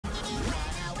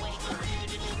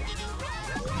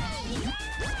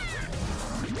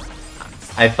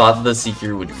I thought the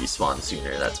Seeker would respawn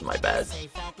sooner, that's my bad.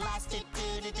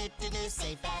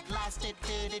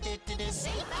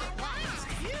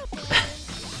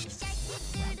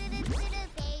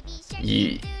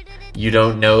 You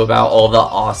don't know about all the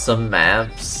awesome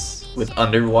maps with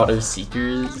underwater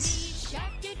Seekers?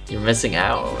 You're missing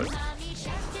out.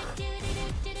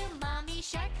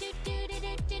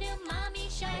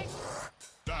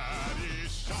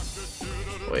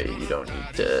 Wait, you don't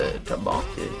need to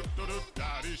bonk it.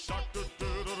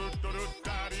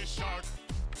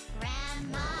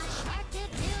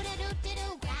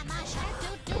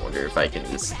 I wonder if I can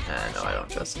just... no, I don't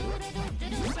trust it.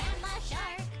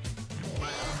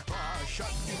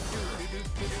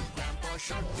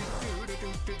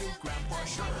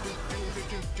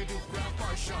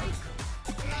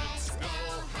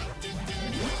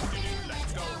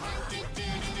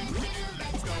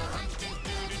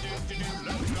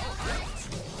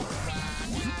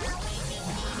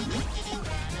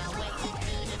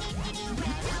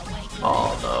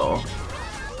 Oh no.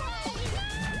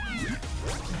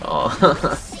 Oh.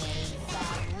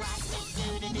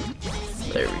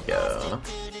 There we go.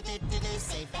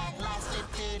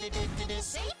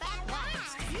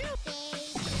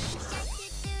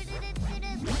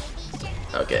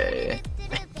 Okay.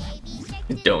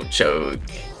 Don't choke.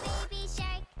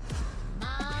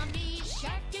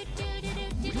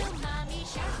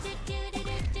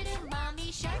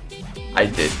 I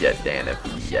did get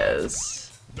Danaphy, yes.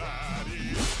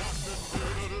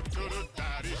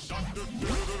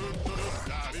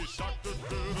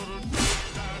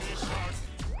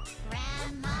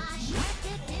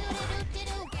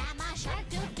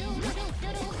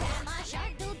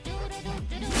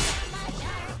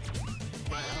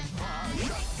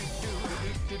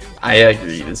 I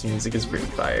agree, this music is pretty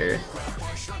fire.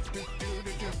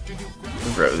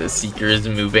 Bro, the Seeker is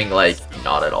moving like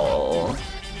not at all.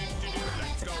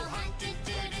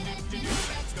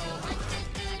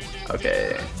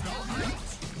 Okay.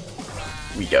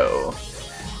 We go.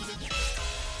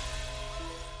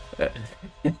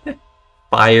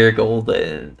 Fire, gold,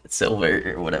 and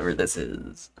silver, or whatever this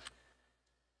is.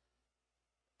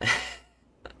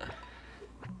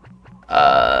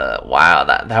 Wow,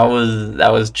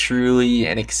 that was truly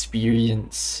an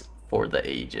experience for the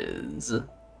ages.